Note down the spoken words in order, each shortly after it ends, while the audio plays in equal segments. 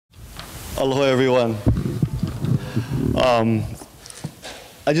Aloha, everyone.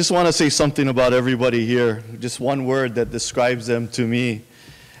 I just want to say something about everybody here. Just one word that describes them to me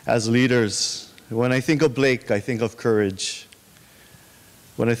as leaders. When I think of Blake, I think of courage.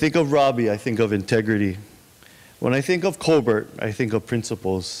 When I think of Robbie, I think of integrity. When I think of Colbert, I think of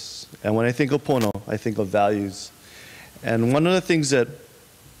principles. And when I think of Pono, I think of values. And one of the things that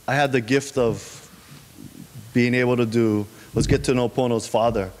I had the gift of being able to do was get to know Pono's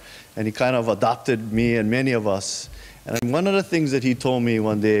father. And he kind of adopted me and many of us. And one of the things that he told me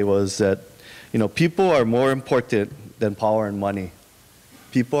one day was that, people are more important than power and money.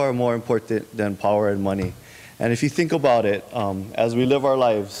 People are more important than power and money. And if you think about it, as we live our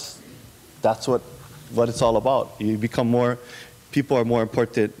lives, that's what it's all about. People are more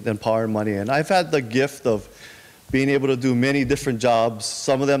important than power and money. And I've had the gift of being able to do many different jobs,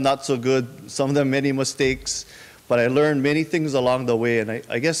 some of them not so good, some of them many mistakes, but I learned many things along the way. And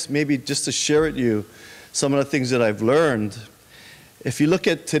I guess maybe just to share with you some of the things that I've learned. If you look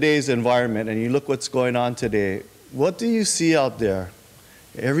at today's environment and you look what's going on today, what do you see out there?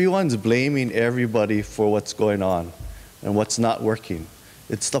 Everyone's blaming everybody for what's going on and what's not working.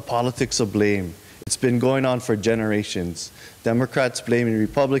 It's the politics of blame. It's been going on for generations. Democrats blaming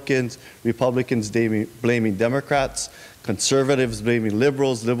Republicans, Republicans blaming Democrats, conservatives blaming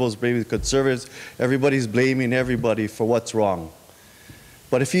liberals, liberals blaming conservatives. Everybody's blaming everybody for what's wrong.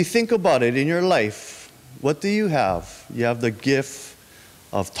 But if you think about it in your life, what do you have? You have the gift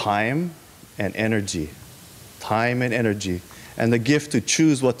of time and energy. Time and energy. And the gift to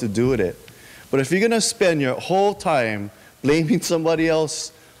choose what to do with it. But if you're going to spend your whole time blaming somebody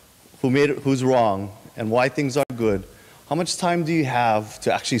else who's wrong and why things aren't good, how much time do you have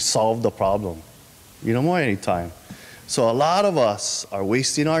to actually solve the problem? You don't want any time. So a lot of us are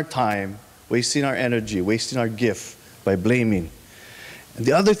wasting our time, wasting our energy, wasting our gift by blaming. And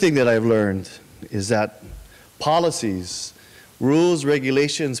the other thing that I've learned is that policies, rules,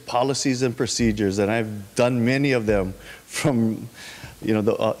 regulations, policies, and procedures, and I've done many of them from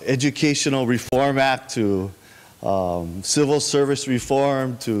the Educational Reform Act to Civil Service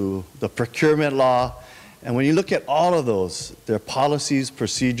Reform to the procurement law. And when you look at all of those, they're policies,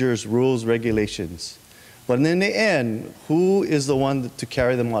 procedures, rules, regulations. But in the end, who is the one to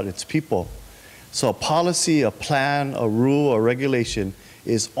carry them out? It's people. So a policy, a plan, a rule, a regulation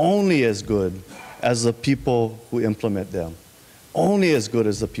is only as good as the people who implement them. Only as good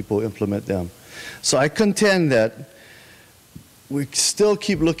as the people who implement them. So I contend that we still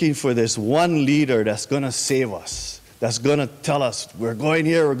keep looking for this one leader that's going to save us, that's going to tell us, we're going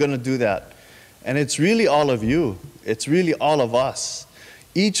here, we're going to do that. And it's really all of you. It's really all of us.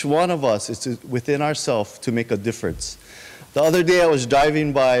 Each one of us is within ourselves to make a difference. The other day I was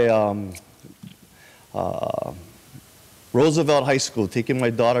driving by Roosevelt High School, taking my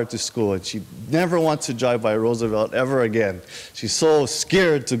daughter to school, and she never wants to drive by Roosevelt ever again. She's so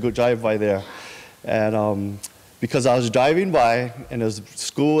scared to go drive by there. And because I was driving by, and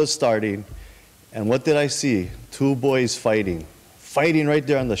school was starting, and what did I see? Two boys fighting right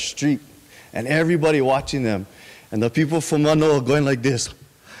there on the street, and everybody watching them, and the people from Manoa going like this.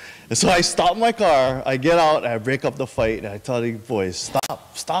 And so I stop my car, I get out, and I break up the fight, and I tell the boys,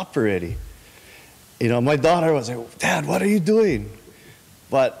 stop already. My daughter was like, Dad, what are you doing?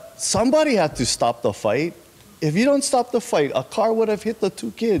 But somebody had to stop the fight. If you don't stop the fight, a car would have hit the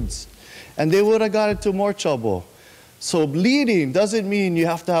two kids, and they would have got into more trouble. So leading doesn't mean you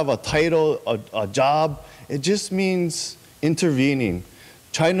have to have a title, a job. It just means intervening,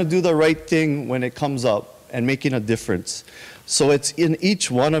 trying to do the right thing when it comes up and making a difference. So it's in each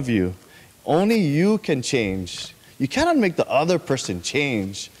one of you. Only you can change. You cannot make the other person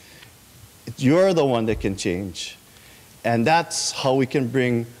change. You're the one that can change. And that's how we can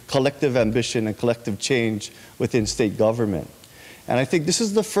bring collective ambition and collective change within state government. And I think this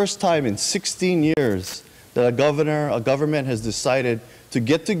is the first time in 16 years that a government has decided to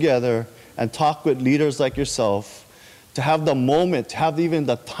get together and talk with leaders like yourself, to have the moment, to have even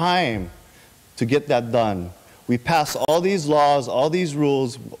the time to get that done. We pass all these laws, all these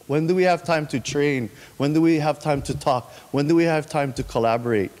rules. When do we have time to train? When do we have time to talk? When do we have time to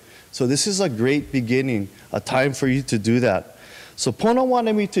collaborate? So this is a great beginning, a time for you to do that. So Pono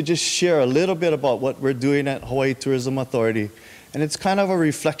wanted me to just share a little bit about what we're doing at Hawaii Tourism Authority. And it's kind of a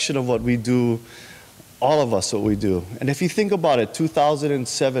reflection of what we do, all of us what we do. And if you think about it,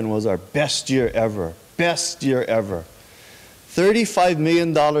 2007 was our best year ever. Best year ever. $35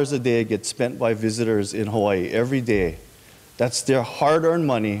 million a day gets spent by visitors in Hawaii every day. That's their hard-earned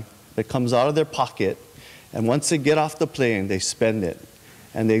money that comes out of their pocket. And once they get off the plane, they spend it.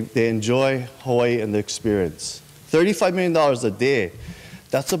 And they enjoy Hawaii and the experience. $35 million a day.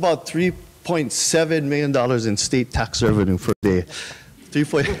 That's about $3.7 million in state tax revenue per day.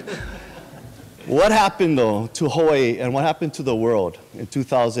 What happened, though, to Hawaii and what happened to the world in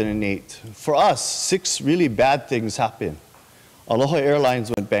 2008? For us, 6 really bad things happened. Aloha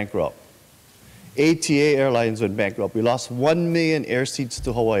Airlines went bankrupt. ATA Airlines went bankrupt. We lost 1 million air seats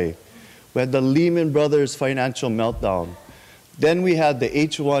to Hawaii. We had the Lehman Brothers financial meltdown. Then we had the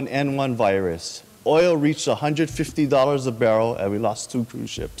H1N1 virus. Oil reached $150 a barrel, and we lost 2 cruise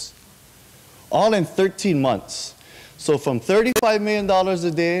ships. All in 13 months. So from $35 million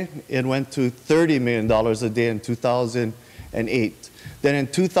a day, it went to $30 million a day in 2008. Then in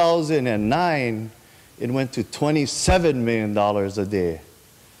 2009, it went to $27 million a day.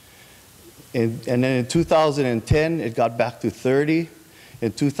 And then in 2010, it got back to 30.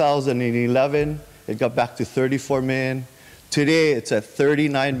 In 2011, it got back to 34 million. Today, it's at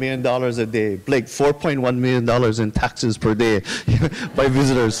 $39 million a day. Blake, $4.1 million in taxes per day by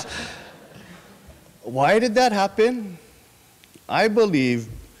visitors. Why did that happen? I believe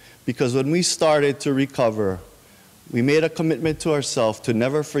because when we started to recover, we made a commitment to ourselves to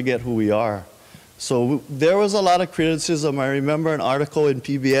never forget who we are. So there was a lot of criticism. I remember an article in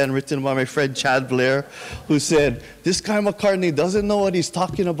PBN written by my friend Chad Blair, who said, this guy McCartney doesn't know what he's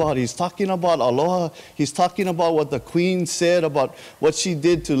talking about. He's talking about Aloha. He's talking about what the Queen said, about what she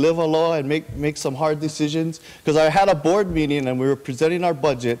did to live Aloha and make some hard decisions. Because I had a board meeting and we were presenting our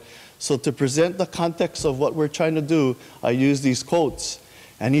budget. So to present the context of what we're trying to do, I used these quotes.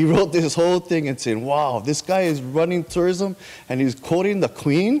 And he wrote this whole thing and saying, wow, this guy is running tourism and he's quoting the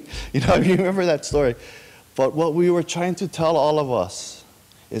Queen. You know, I remember that story. But what we were trying to tell all of us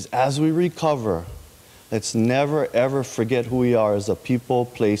is as we recover, let's never ever forget who we are as a people,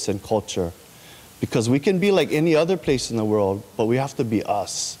 place, and culture. Because we can be like any other place in the world, but we have to be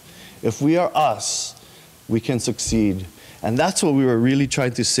us. If we are us, we can succeed. And that's what we were really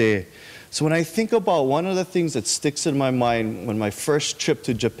trying to say. So when I think about one of the things that sticks in my mind when my first trip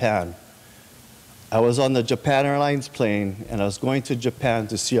to Japan, I was on the Japan Airlines plane and I was going to Japan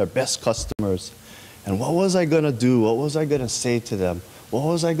to see our best customers. And what was I going to do? What was I going to say to them? What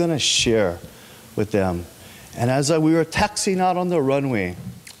was I going to share with them? And as we were taxiing out on the runway,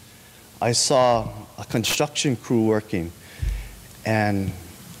 I saw a construction crew working. And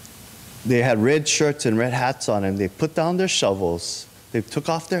they had red shirts and red hats on, and they put down their shovels, they took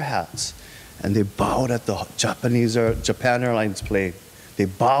off their hats, and they bowed at the Japan Airlines plane. They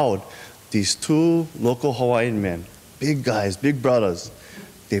bowed. These 2 local Hawaiian men, big guys, big brothers,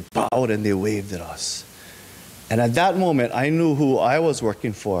 they bowed and they waved at us. And at that moment, I knew who I was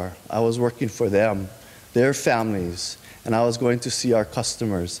working for. I was working for them, their families, and I was going to see our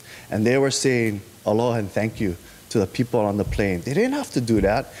customers. And they were saying, aloha and thank you to the people on the plane. They didn't have to do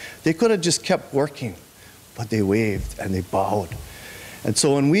that. They could have just kept working, but they waved and they bowed. And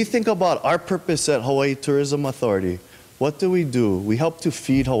so when we think about our purpose at Hawaii Tourism Authority, what do? We help to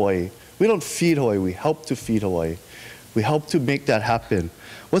feed Hawaii. We don't feed Hawaii, we help to feed Hawaii. We help to make that happen.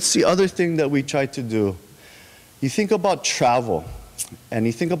 What's the other thing that we try to do? You think about travel, and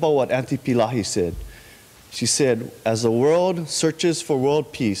you think about what Auntie Pilahi said. She said, as the world searches for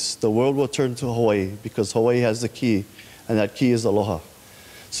world peace, the world will turn to Hawaii because Hawaii has the key, and that key is aloha.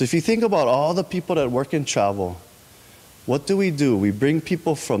 So if you think about all the people that work in travel, what do? We bring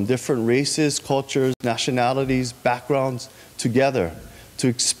people from different races, cultures, nationalities, backgrounds together to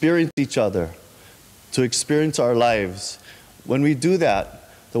experience each other, to experience our lives. When we do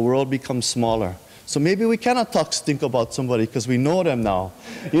that, the world becomes smaller. So maybe we cannot talk stink about somebody because we know them now.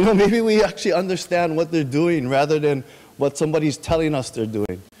 You know, maybe we actually understand what they're doing rather than what somebody's telling us they're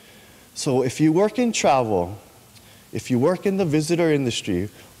doing. So if you work in travel, if you work in the visitor industry,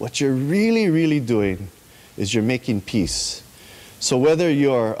 what you're really, really doing is you're making peace. So whether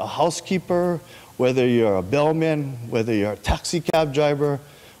you're a housekeeper, whether you're a bellman, whether you're a taxi cab driver,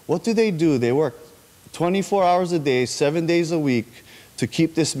 what do? They work 24 hours a day, 7 days a week to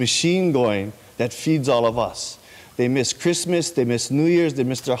keep this machine going that feeds all of us. They miss Christmas, they miss New Year's, they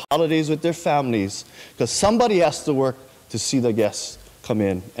miss their holidays with their families because somebody has to work to see the guests come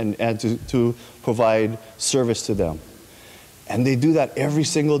in and to provide service to them. And they do that every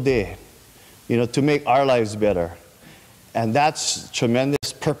single day, you know, to make our lives better. And that's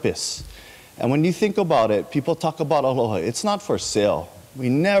tremendous purpose. And when you think about it, people talk about aloha. It's not for sale. We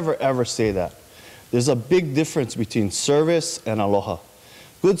never ever say that. There's a big difference between service and aloha.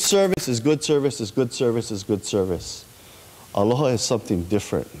 Good service is good service is good service is good service. Aloha is something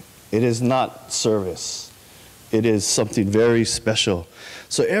different. It is not service. It is something very special.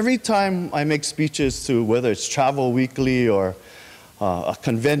 So every time I make speeches to whether it's Travel Weekly or a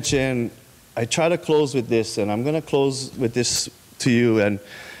convention, I try to close with this, and I'm going to close with this to you. And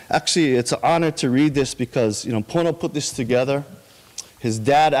actually, it's an honor to read this because, Pono put this together. His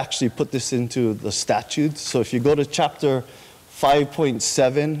dad actually put this into the statutes. So if you go to chapter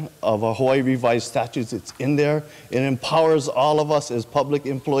 5.7 of our Hawaii Revised Statutes, it's in there. It empowers all of us as public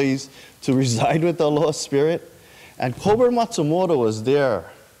employees to reside with the Aloha Spirit. And Colbert Matsumoto was there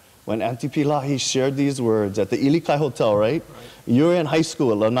when Auntie Pilahi shared these words at the Ilikai Hotel, right? You were in high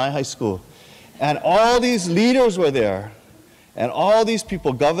school, Lanai High School. And all these leaders were there. And all these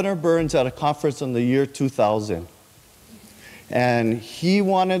people, Governor Burns at a conference in the year 2000. And he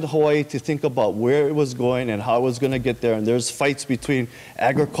wanted Hawaii to think about where it was going and how it was going to get there. And there's fights between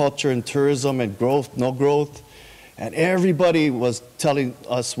agriculture and tourism and growth, no growth. And everybody was telling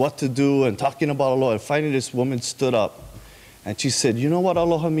us what to do and talking about aloha. And finally this woman stood up and she said, you know what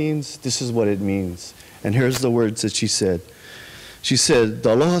aloha means? This is what it means. And here's the words that she said. She said,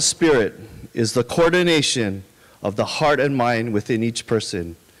 the Aloha Spirit is the coordination of the heart and mind within each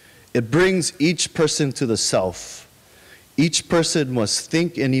person. It brings each person to the self. Each person must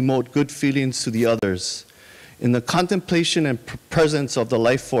think and emote good feelings to the others. In the contemplation and presence of the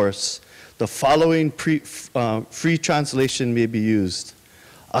life force, the following free translation may be used.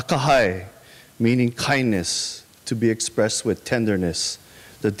 Akahai, meaning kindness, to be expressed with tenderness.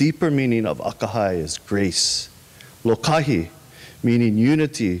 The deeper meaning of akahai is grace. Lokahi, meaning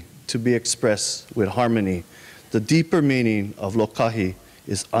unity, to be expressed with harmony. The deeper meaning of lokahi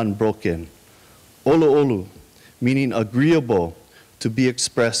is unbroken. Olu olu, meaning agreeable, to be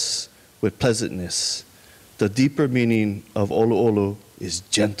expressed with pleasantness. The deeper meaning of olu olu is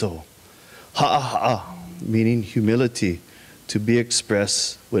gentle. Ha'a, meaning humility, to be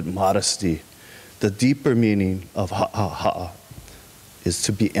expressed with modesty. The deeper meaning of ha'a is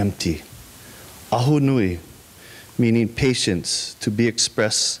to be empty. Ahu nui, meaning patience, to be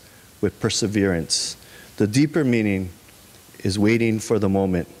expressed with perseverance. The deeper meaning is waiting for the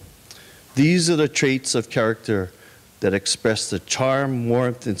moment. These are the traits of character that express the charm,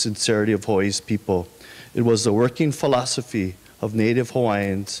 warmth, and sincerity of Hawaii's people. It was the working philosophy of native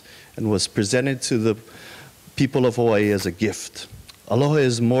Hawaiians and was presented to the people of Hawaii as a gift. Aloha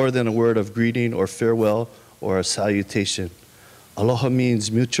is more than a word of greeting or farewell or a salutation. Aloha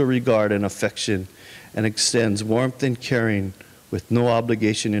means mutual regard and affection and extends warmth and caring with no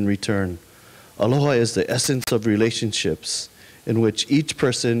obligation in return. Aloha is the essence of relationships, in which each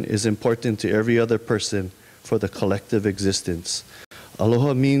person is important to every other person for the collective existence.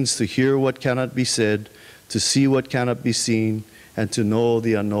 Aloha means to hear what cannot be said, to see what cannot be seen, and to know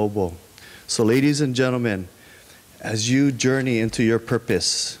the unknowable. So ladies and gentlemen, as you journey into your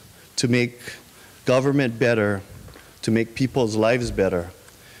purpose to make government better, to make people's lives better,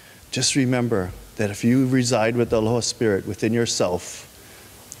 just remember that if you reside with the Aloha Spirit within yourself,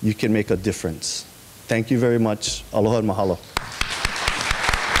 you can make a difference. Thank you very much. Aloha and mahalo.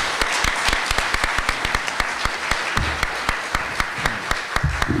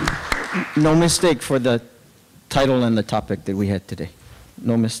 No mistake for the title and the topic that we had today.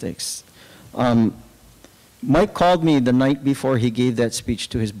 No mistakes. Mike called me the night before he gave that speech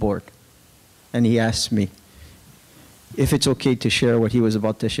to his board, and he asked me if it's okay to share what he was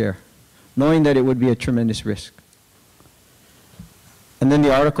about to share, knowing that it would be a tremendous risk. And then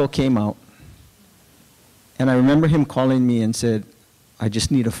the article came out, and I remember him calling me and said, I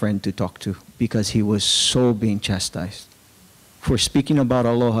just need a friend to talk to, because he was so being chastised for speaking about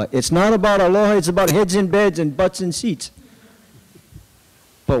aloha. It's not about aloha, it's about heads in beds and butts in seats.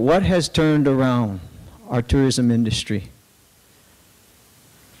 But what has turned around our tourism industry?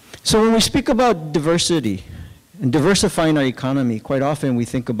 So when we speak about diversity and diversifying our economy, quite often we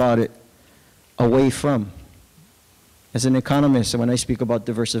think about it away from. As an economist, when I speak about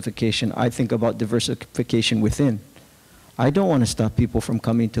diversification, I think about diversification within. I don't want to stop people from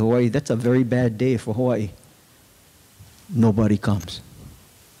coming to Hawaii. That's a very bad day for Hawaii. Nobody comes.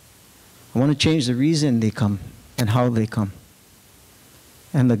 I want to change the reason they come and how they come.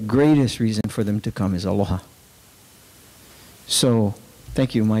 And the greatest reason for them to come is aloha. So,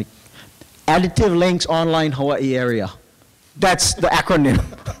 thank you, Mike. Additive Links Online Hawaii Area. That's the acronym.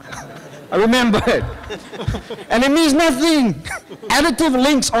 I remember it. And it means nothing. Additive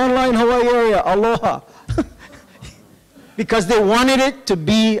Links Online Hawaii Area, Aloha. Because they wanted it to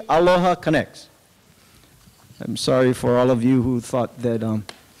be Aloha Connects. I'm sorry for all of you who thought that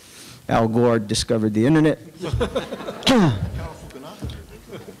Al Gore discovered the internet.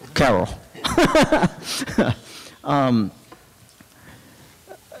 Carol.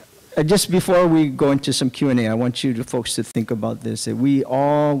 Just before we go into some Q&A, I want you folks to think about this. That we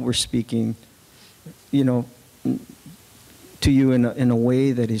all were speaking, to you in a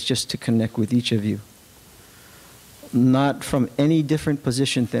way that is just to connect with each of you. not from any different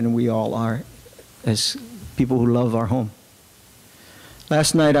position than we all are as people who love our home.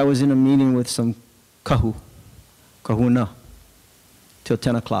 Last night I was in a meeting with some kahuna, till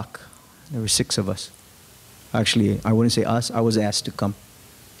 10 o'clock. There were 6 of us. Actually, I wouldn't say us, I was asked to come.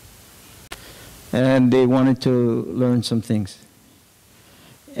 And they wanted to learn some things.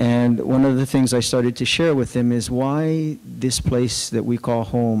 And one of the things I started to share with them is why this place that we call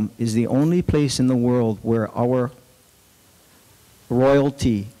home is the only place in the world where our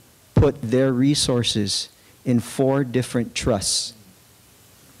royalty put their resources in 4 different trusts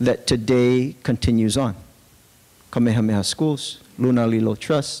that today continues on. Kamehameha Schools, Luna Lilo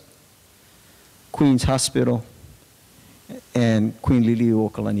Trust, Queen's Hospital, and Queen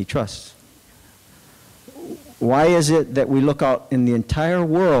Liliuokalani Trust. Why is it that we look out in the entire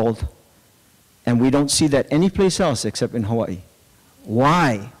world and we don't see that anyplace else except in Hawaii?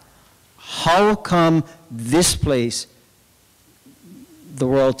 Why? How come this place, the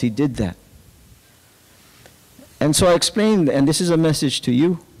royalty did that? And so I explained, and this is a message to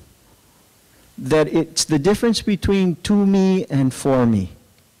you, that it's the difference between to me and for me.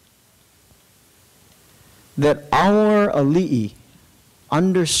 That our ali'i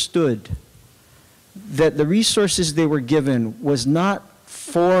understood that the resources they were given was not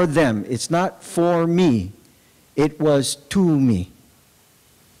for them. It's not for me. It was to me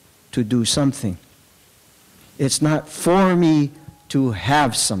to do something. It's not for me to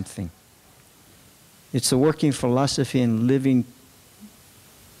have something. It's a working philosophy and living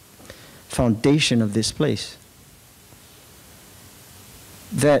foundation of this place.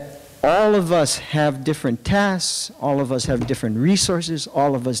 That all of us have different tasks, all of us have different resources,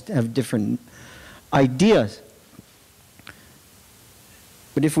 all of us have different ideas.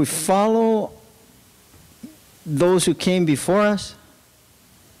 But if we follow those who came before us,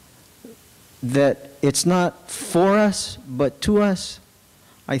 that it's not for us, but to us,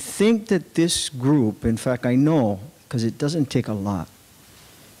 I think that this group, in fact I know, because it doesn't take a lot,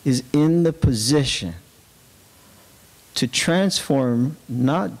 is in the position to transform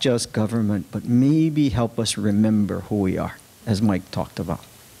not just government, but maybe help us remember who we are, as Mike talked about.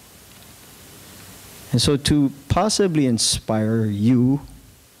 And so to possibly inspire you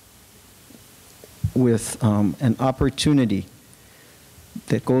with an opportunity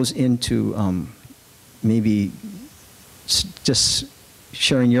that goes into maybe just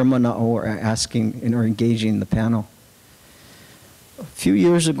sharing your mana'o or asking or engaging the panel. A few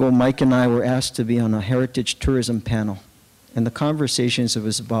years ago, Mike and I were asked to be on a heritage tourism panel. And the conversations, it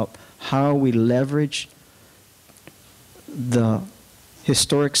was about how we leverage the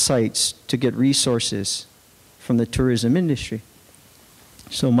historic sites to get resources from the tourism industry.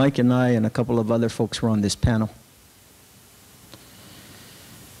 So Mike and I and a couple of other folks were on this panel.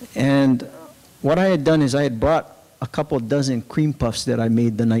 And what I had done is I had brought a couple dozen cream puffs that I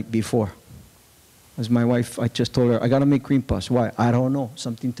made the night before. As my wife, I just told her, I gotta make cream puffs. Why? I don't know.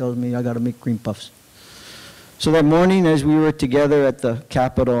 Something tells me I gotta make cream puffs. So that morning, as we were together at the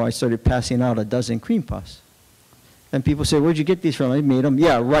Capitol, I started passing out a dozen cream puffs. And people say, where'd you get these from? I made them.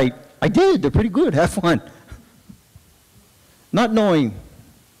 Yeah, right. I did. They're pretty good. Have fun. Not knowing,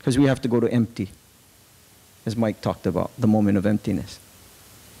 because we have to go to empty, as Mike talked about, the moment of emptiness.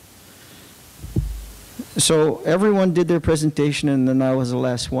 So everyone did their presentation, and then I was the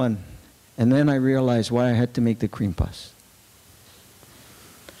last one. And then I realized why I had to make the cream puffs.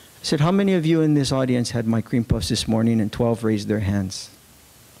 I said, how many of you in this audience had my cream puffs this morning? And 12 raised their hands.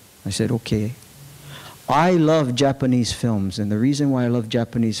 I said, okay. I love Japanese films, and the reason why I love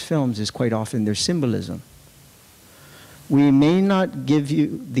Japanese films is quite often their symbolism. We may not give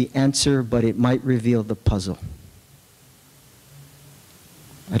you the answer, but it might reveal the puzzle.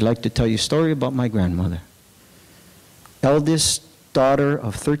 I'd like to tell you a story about my grandmother. Eldest daughter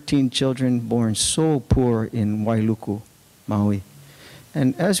of 13 children, born so poor in Wailuku, Maui.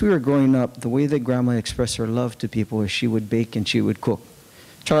 And as we were growing up, the way that Grandma expressed her love to people is she would bake and she would cook.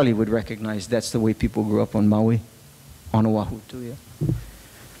 Charlie would recognize that's the way people grew up on Maui, on Oahu too, yeah.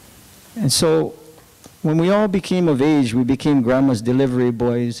 And so when we all became of age, we became Grandma's delivery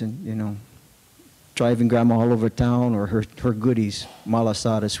boys and, you know, driving Grandma all over town, or her goodies,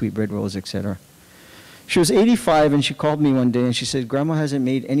 malasada, sweetbread rolls, etc. She was 85 and she called me one day and she said, Grandma hasn't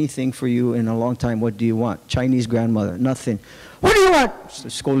made anything for you in a long time. What do you want? Chinese grandmother, nothing. What do you want?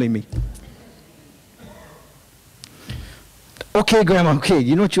 She's scolding me. Okay, Grandma, okay.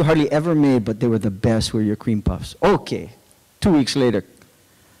 You know what you hardly ever made, but they were the best, were your cream puffs. Okay. 2 weeks later,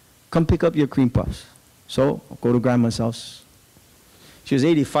 come pick up your cream puffs. So, I'll go to Grandma's house. She was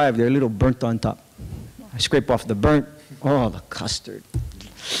 85, they're a little burnt on top. I scrape off the burnt. Oh, the custard.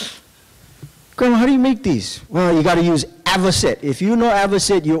 Grandma, how do you make these? Well, you got to use avocet. If you know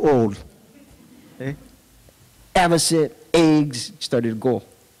avocet, you're old. Okay? Avocet, eggs, started to go.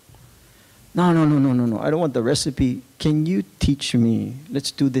 No. I don't want the recipe. Can you teach me?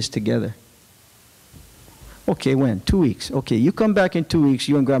 Let's do this together. Okay, when? 2 weeks. Okay, you come back in 2 weeks,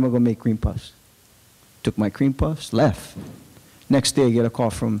 you and Grandma go make cream puffs. Took my cream puffs, left. Next day, I get a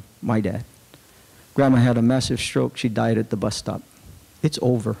call from my dad. Grandma had a massive stroke. She died at the bus stop. It's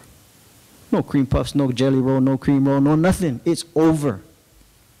over. No cream puffs, no jelly roll, no cream roll, no nothing. It's over.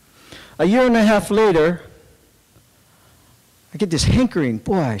 A year and a half later, I get this hankering.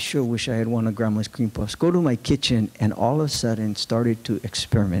 Boy, I sure wish I had one of Grandma's cream puffs. Go to my kitchen and all of a sudden started to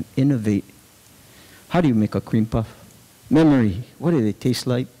experiment, innovate. How do you make a cream puff? Memory. What do they taste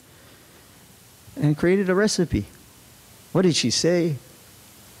like? And created a recipe. What did she say?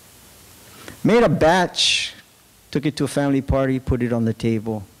 Made a batch, took it to a family party, put it on the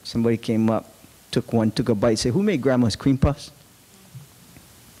table. Somebody came up, took one, took a bite, said, who made Grandma's cream puffs?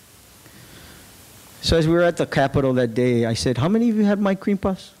 So as we were at the Capitol that day, I said, how many of you had my cream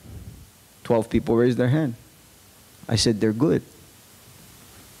puffs? 12 people raised their hand. I said, they're good.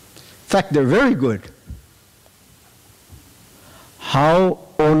 In fact, they're very good. How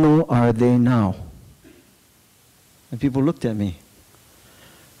ono are they now? And people looked at me.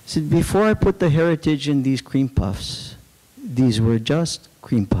 I said, before I put the heritage in these cream puffs, these were just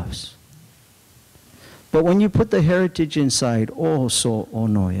cream puffs. But when you put the heritage inside, oh, so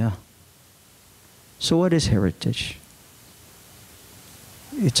ono, yeah. So what is heritage?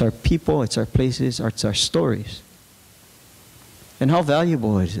 It's our people, it's our places, it's our stories. And how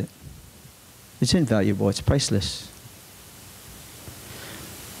valuable is it? It's invaluable, it's priceless.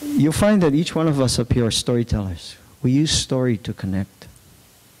 You'll find that each one of us up here are storytellers. We use story to connect.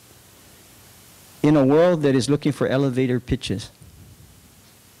 In a world that is looking for elevator pitches,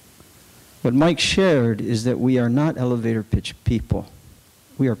 what Mike shared is that we are not elevator pitch people.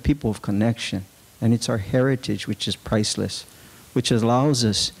 We are people of connection. And it's our heritage which is priceless, which allows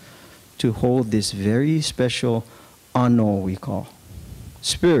us to hold this very special ano, we call,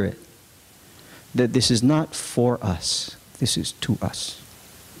 spirit, that this is not for us, this is to us,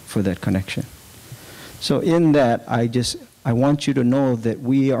 for that connection. So in that, I want you to know that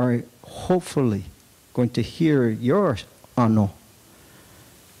we are hopefully going to hear your ano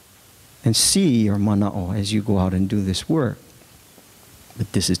and see your mana'o as you go out and do this work.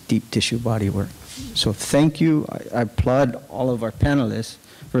 But this is deep tissue body work. So thank you. I applaud all of our panelists,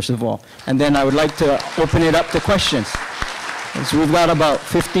 first of all. And then I would like to open it up to questions. So we've got about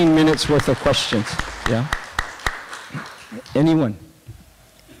 15 minutes worth of questions. Yeah? Anyone?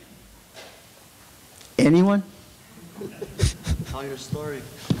 Anyone? Tell your story.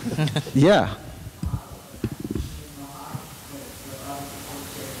 Yeah.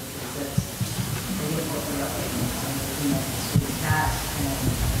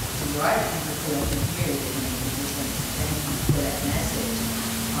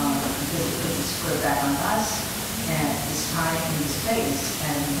 Put it back on us and this time in this space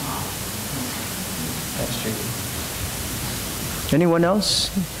and That's true. Anyone else?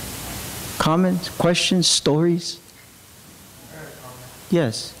 Comments, questions, stories?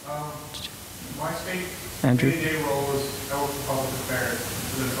 Yes. My state Andrew? day-to-day role is I work for public affairs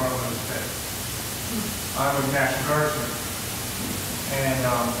for the Department of Defense. I'm a National Guardsman. And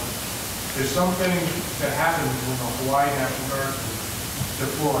there's something that happens when the Hawaii National Guardsmen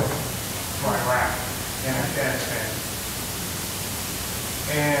deploy to Iraq and Afghanistan.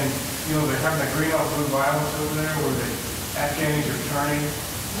 And, you know, they're having that green on blue violence over there where the Afghans are turning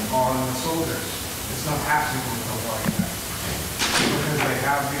on the soldiers. It's not happening with the Hawaii guys. Because they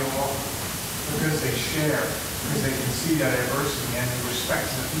have the Aloha, because they share, because they can see that adversity and they respect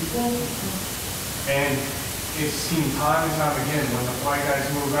the people. And it's seen time and time again when the Hawaii guys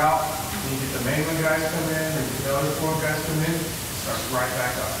move out, and you get the mainland guys come in, and the other foreign guys come in, it starts right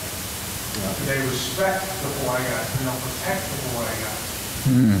back up. Yeah. They respect the Hawaii guys and they'll protect the Hawaii guys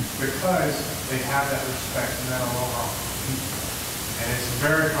because they have that respect and that aloha people. And it's a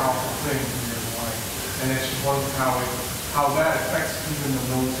very powerful thing in your Hawaii. And it's just one how that affects even the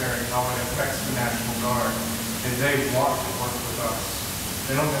military, how it affects the National Guard. And they want to work with us.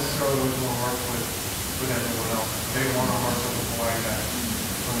 They don't necessarily want to work with everyone else. They want to work with the Hawaii guys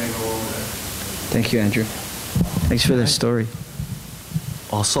when they go over there. Thank you, Andrew. Thanks for that story.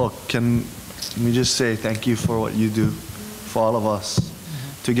 Also, can we just say thank you for what you do for all of us,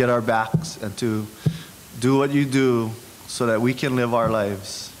 to get our backs and to do what you do so that we can live our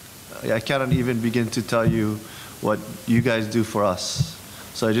lives. I cannot even begin to tell you what you guys do for us.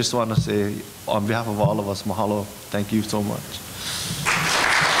 So I just want to say, on behalf of all of us, mahalo. Thank you so much.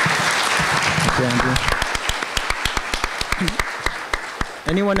 Thank you, Andrew.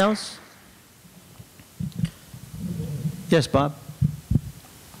 Anyone else? Yes, Bob?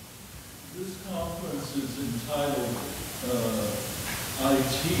 This conference is entitled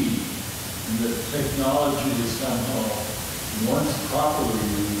IT, and that technology is somehow, once properly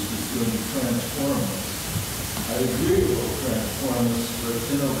used, is going to transform us. I agree it will transform us, but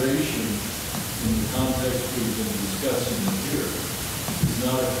innovation in the context we've been discussing here is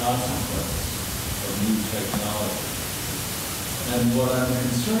not a consequence of new technology. And what I'm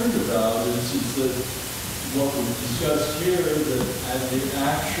concerned about is that what we've discussed here, that the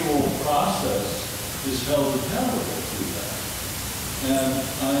actual process is held accountable to that. And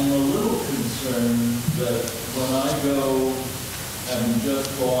I'm a little concerned that when I go and just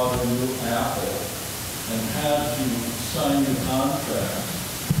bought a new Apple and had to sign the contract,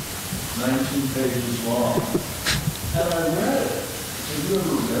 19 pages long, and I read it. Have you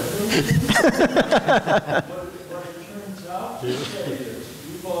ever read it? What it turns out to say is,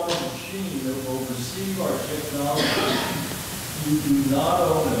 you bought a machine that will receive our technology. You do not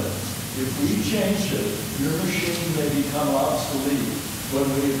own it. If we change it, your machine may become obsolete when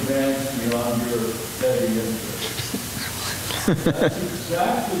we advance beyond your petty interest. That's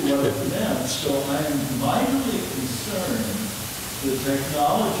exactly what it meant. So I am mightily concerned that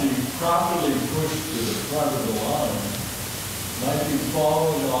technology properly pushed to the front of the line might be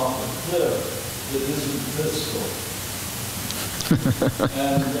falling off a cliff that isn't fiscal.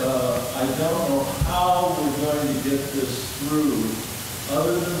 And I don't know how we're going to get this through,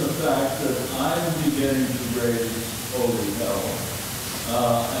 other than the fact that I'm beginning to raise holy hell.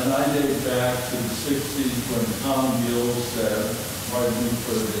 And I date back to the 60s when Tom Gill said, pardon me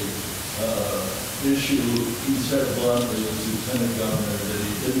for the issue, he said bluntly as Lieutenant Governor that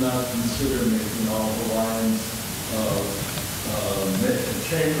he did not consider making all Hawaiians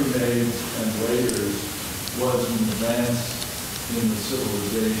chambermaids and waiters was an advance in the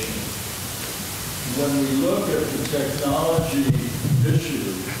civilization. When we look at the technology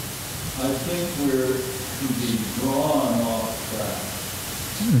issue, I think we're to be drawn off track.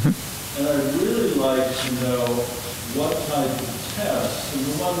 And I'd really like to know what type of tests, and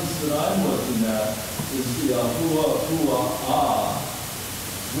the ones that I'm looking at is the Aloha,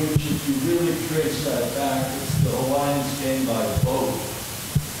 which if you really trace that back, it's the Hawaiians came by boat.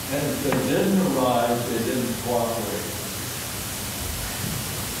 And if they didn't arrive, they didn't cooperate.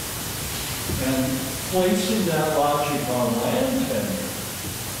 And placing that logic on land tenure,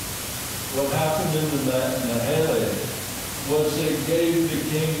 what happened in the Nahele was they gave the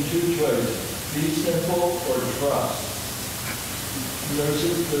king two choices, be simple or trust. And there's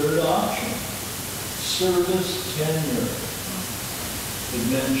a third option, service tenure. It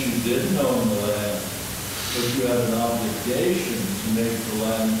meant you didn't own the land, but you had an obligation to make the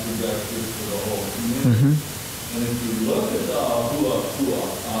land productive for the whole community. And if you look at the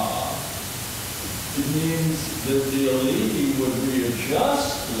Ahua'a, it means that the elite would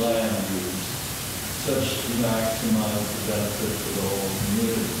readjust land use such to maximize the benefit for the whole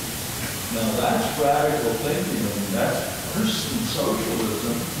community. Now that's radical thinking. I mean, that's person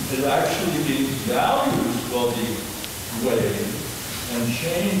socialism. It actually means values will be weighed and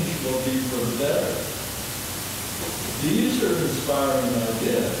change will be for the better. These are inspiring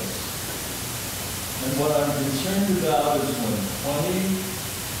ideas. And what I'm concerned about is when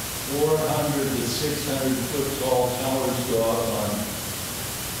 400 to 600 foot tall towers go up on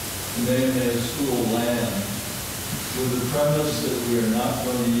Kamehameha school land with the premise that we are not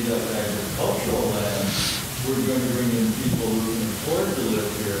going to eat up agricultural land. We're going to bring in people who can afford to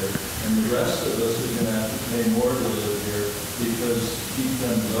live here, and the rest of us are going to have to pay more to live here because to keep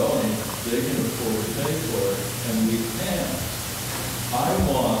them going, they can afford to pay for it, and we can't. I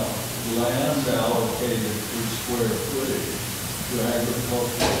want land allocated for square footage to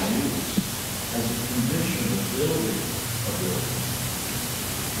agricultural use as a condition of building a building.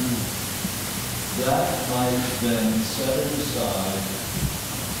 That might then set it aside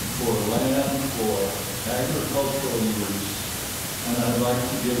for land for agricultural use, and I'd like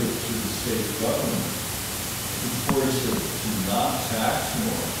to give it to the state government to force it to not tax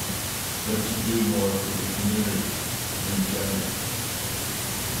more, but to do more for the community in general.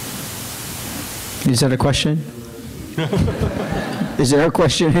 Is that a question? Is there a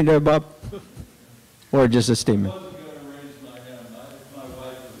question in there, Bob? Or just a statement? I wasn't going to raise my hand. If my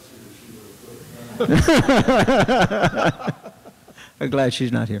wife was here, she would have put her hand. I'm glad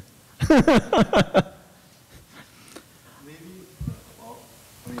she's not here.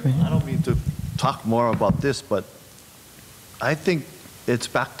 I don't mean to talk more about this, but I think it's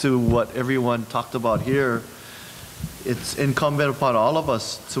back to what everyone talked about here. it's incumbent upon all of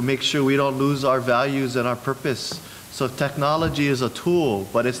us to make sure we don't lose our values and our purpose. So technology is a tool,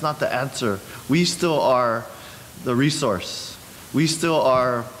 but it's not the answer. We still are the resource. We still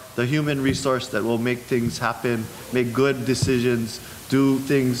are the human resource that will make things happen, make good decisions, do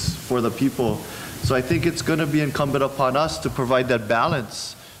things for the people. So I think it's going to be incumbent upon us to provide that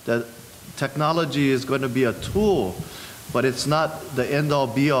balance, that technology is going to be a tool, but it's not the end-all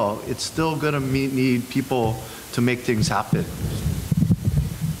be-all. It's still going to need people to make things happen.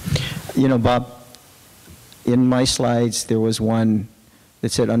 You know, Bob, in my slides, there was one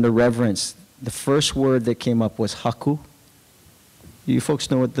that said under reverence, the first word that came up was haku. You folks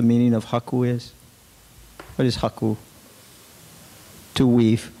know what the meaning of haku is? What is haku? To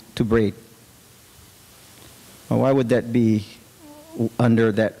weave, to braid. Well, why would that be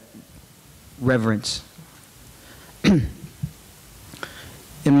under that reverence? In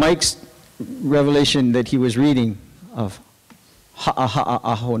Mike's revelation that he was reading of ha'a ha'a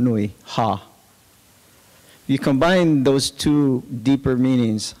aho nui, ha. You combine those two deeper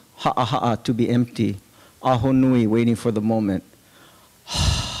meanings, ha'a ha'a, to be empty, aho nui, waiting for the moment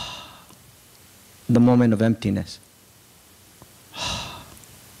of emptiness.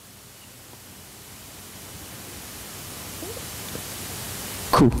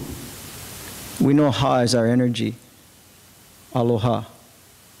 Ku. We know ha is our energy. Aloha.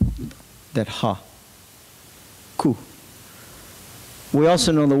 That ha. Ku. We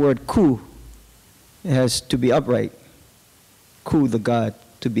also know the word ku. It has to be upright. Ku, the God,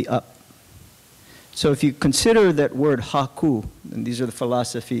 to be up. So if you consider that word haku, and these are the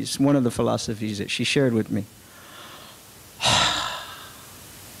philosophies, one of the philosophies that she shared with me.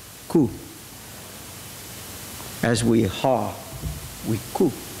 Ku. As we ha, we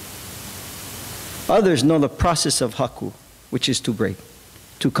ku. Others know the process of haku, which is to break,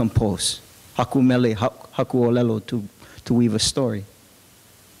 to compose. Haku mele, haku olelo, to weave a story.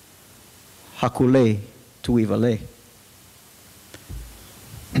 Haku le, to weave a lei.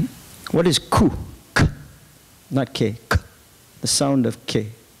 What is ku? K, not ke. K. The sound of ke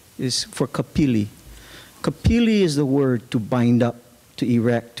is for kapili. Kapili is the word to bind up, to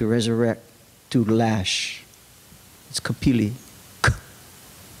erect, to resurrect, to lash. It's kapili. K.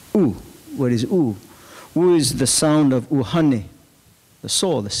 U. What is u? U is the sound of uhane, the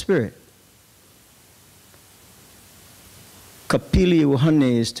soul, the spirit. Kapili uhane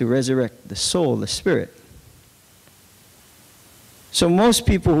is to resurrect the soul, the spirit. So most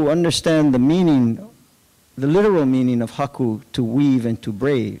people who understand the meaning, the literal meaning of haku, to weave and to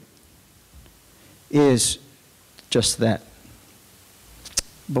braid, is just that.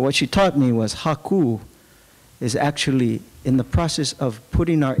 But what she taught me was haku is actually in the process of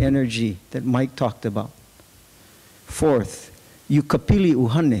putting our energy that Mike talked about forth. You kapili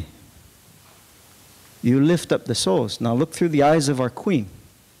uhane. You lift up the souls. Now look through the eyes of our queen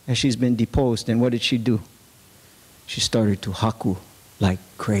as she's been deposed. And what did she do? She started to haku like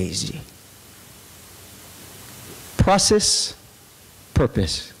crazy. Process,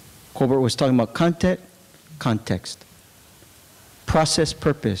 purpose. Colbert was talking about content, context. Process,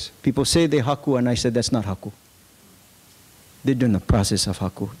 purpose. People say they haku, and I said that's not haku. They're doing the process of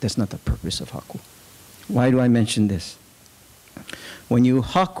haku. That's not the purpose of haku. Why do I mention this? When you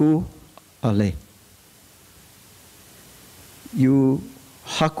haku ale, you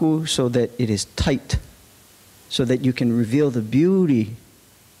haku so that it is tight, so that you can reveal the beauty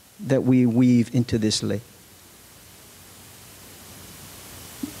that we weave into this lei.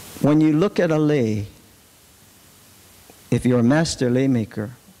 When you look at a lei, if you're a master lei maker,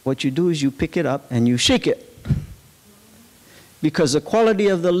 what you do is you pick it up and you shake it. Because the quality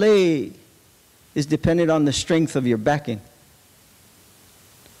of the lei is dependent on the strength of your backing.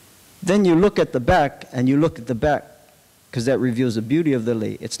 Then you look at the back and you look at the back, because that reveals the beauty of the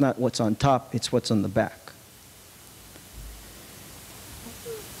lei. It's not what's on top, it's what's on the back.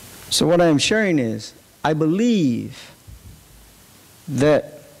 So what I am sharing is, I believe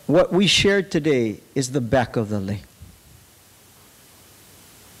that what we shared today is the back of the lei.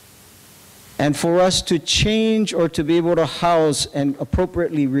 And for us to change or to be able to house and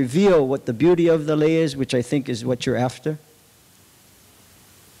appropriately reveal what the beauty of the lei is, which I think is what you're after,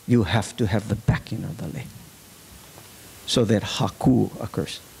 you have to have the backing of the lei, so that haku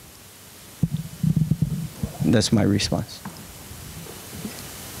occurs. That's my response.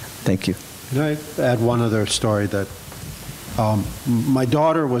 Thank you. Can I add one other story? That my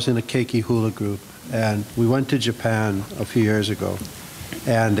daughter was in a keiki hula group, and we went to Japan a few years ago,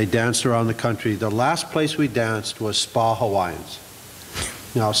 and they danced around the country. The last place we danced was Spa Hawaiians.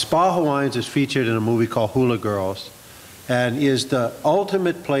 Now, Spa Hawaiians is featured in a movie called Hula Girls, and is the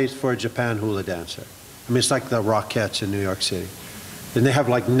ultimate place for a Japan hula dancer. I mean, it's like the Rockettes in New York City. And they have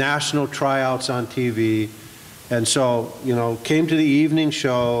like national tryouts on TV. And so, you know, came to the evening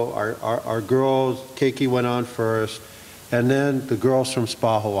show, our girls, Keiki went on first, and then the girls from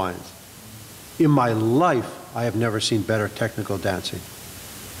Spa Hawaiians. In my life, I have never seen better technical dancing.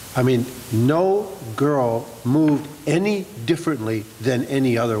 I mean, no girl moved any differently than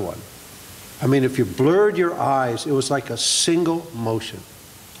any other one. I mean, if you blurred your eyes, it was like a single motion.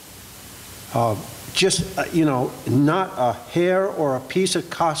 You know, not a hair or a piece of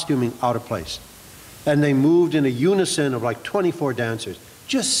costuming out of place. And they moved in a unison of like 24 dancers.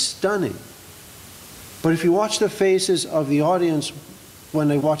 Just stunning. But if you watch the faces of the audience when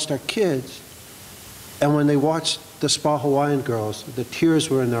they watched our kids, and when they watched the Spa Hawaiian girls, the tears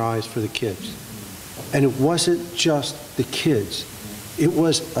were in their eyes for the kids. And it wasn't just the kids. It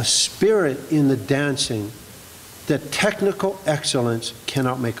was a spirit in the dancing that technical excellence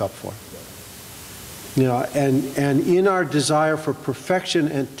cannot make up for. You know, and in our desire for perfection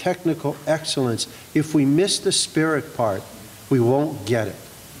and technical excellence, if we miss the spirit part, we won't get it.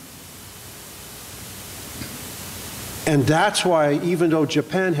 And that's why, even though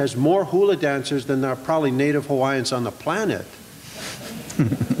Japan has more hula dancers than there are probably native Hawaiians on the planet,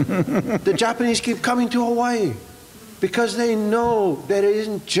 the Japanese keep coming to Hawaii because they know that it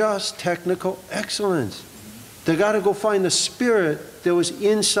isn't just technical excellence. They got to go find the spirit that was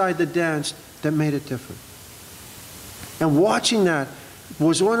inside the dance that made it different. And watching that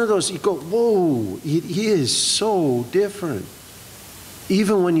was one of those, you go, whoa, it is so different.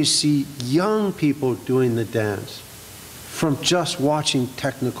 Even when you see young people doing the dance, from just watching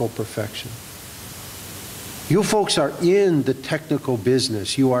technical perfection. You folks are in the technical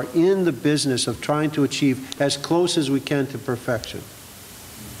business. You are in the business of trying to achieve as close as we can to perfection.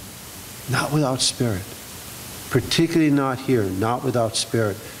 Not without spirit. Particularly not here, not without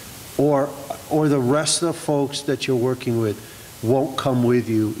spirit. Or the rest of the folks that you're working with won't come with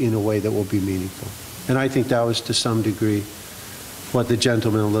you in a way that will be meaningful. And I think that was to some degree what the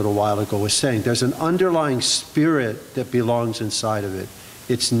gentleman a little while ago was saying. There's an underlying spirit that belongs inside of it.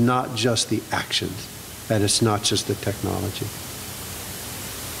 It's not just the actions, and it's not just the technology.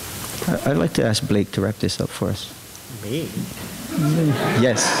 I'd like to ask Blake to wrap this up for us. Me?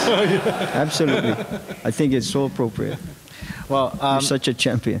 Yes, absolutely. I think it's so appropriate. Well, you're such a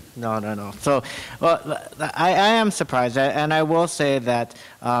champion. No. So, well, I am surprised, and I will say that,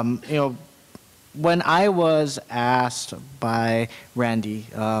 you know, when I was asked by Randy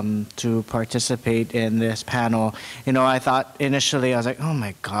to participate in this panel, you know, I thought initially, I was like, oh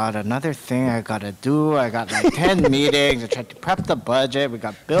my God, another thing I gotta do. I got like 10 meetings, I tried to prep the budget, we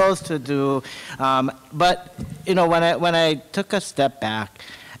got bills to do. But, you know, when I took a step back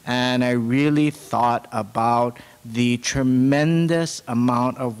and I really thought about the tremendous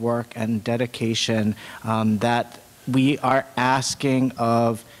amount of work and dedication that we are asking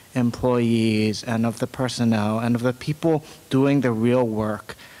of employees and of the personnel and of the people doing the real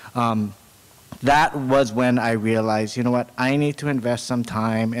work, that was when I realized, you know what, I need to invest some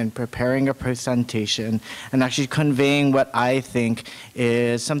time in preparing a presentation and actually conveying what I think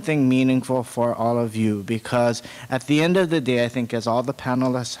is something meaningful for all of you. Because at the end of the day, I think, as all the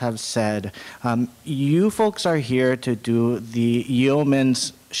panelists have said, you folks are here to do the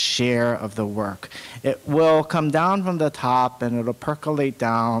yeoman's share of the work. It will come down from the top and it'll percolate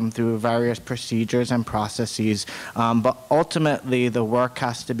down through various procedures and processes, but ultimately the work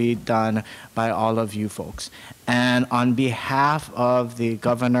has to be done by all of you folks. And on behalf of the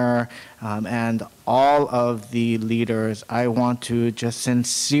governor and all of the leaders, I want to just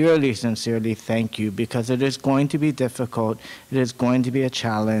sincerely thank you, because it is going to be difficult, it is going to be a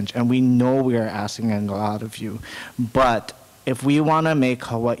challenge, and we know we are asking a lot of you. But if we want to make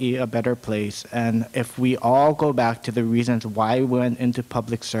Hawaii a better place, and if we all go back to the reasons why we went into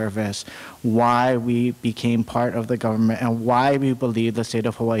public service, why we became part of the government, and why we believe the state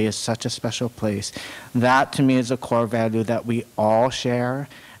of Hawaii is such a special place, that to me is a core value that we all share.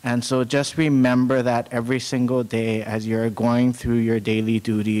 And so just remember that every single day as you're going through your daily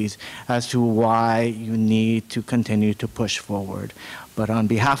duties as to why you need to continue to push forward. But on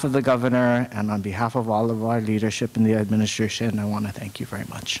behalf of the governor and on behalf of all of our leadership in the administration, I want to thank you very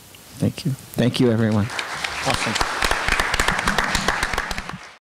much. Thank you. Thank you, everyone. Awesome.